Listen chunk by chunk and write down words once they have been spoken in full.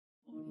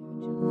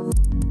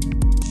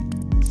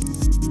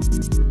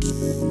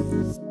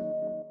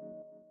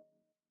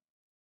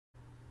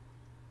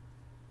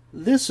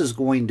This is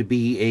going to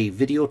be a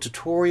video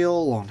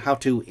tutorial on how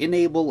to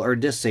enable or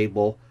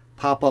disable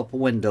pop-up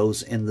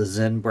windows in the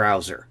Zen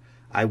browser.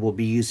 I will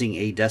be using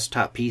a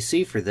desktop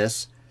PC for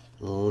this.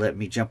 Let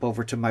me jump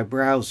over to my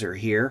browser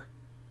here.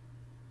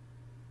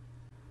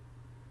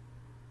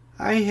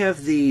 I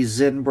have the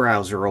Zen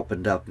browser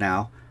opened up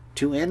now.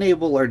 To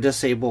enable or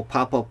disable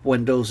pop-up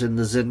windows in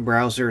the Zen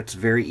browser, it's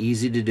very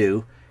easy to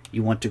do.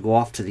 You want to go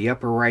off to the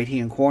upper right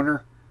hand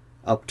corner,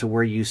 up to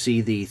where you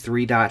see the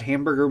 3-dot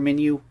hamburger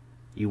menu.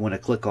 You want to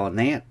click on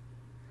that.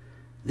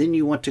 Then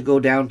you want to go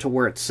down to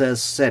where it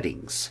says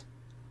Settings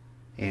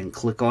and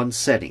click on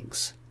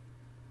Settings.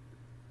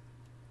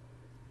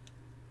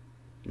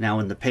 Now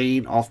in the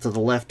pane off to the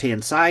left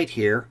hand side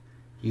here,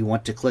 you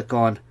want to click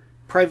on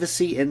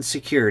Privacy and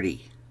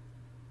Security.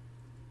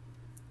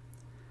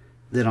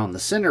 Then on the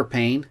center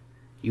pane,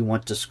 you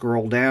want to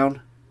scroll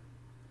down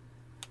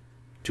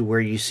to where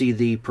you see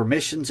the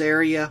Permissions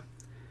area,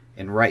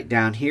 and right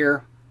down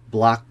here,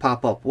 Block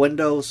pop-up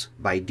windows.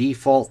 By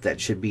default, that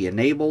should be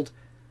enabled.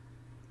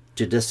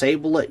 To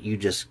disable it, you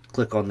just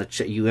click on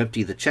you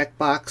empty the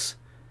checkbox,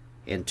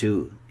 and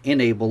to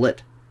enable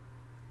it,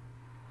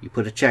 you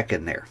put a check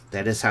in there.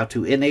 That is how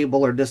to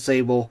enable or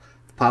disable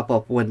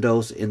pop-up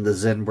windows in the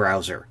Zen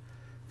browser.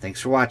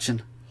 Thanks for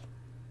watching.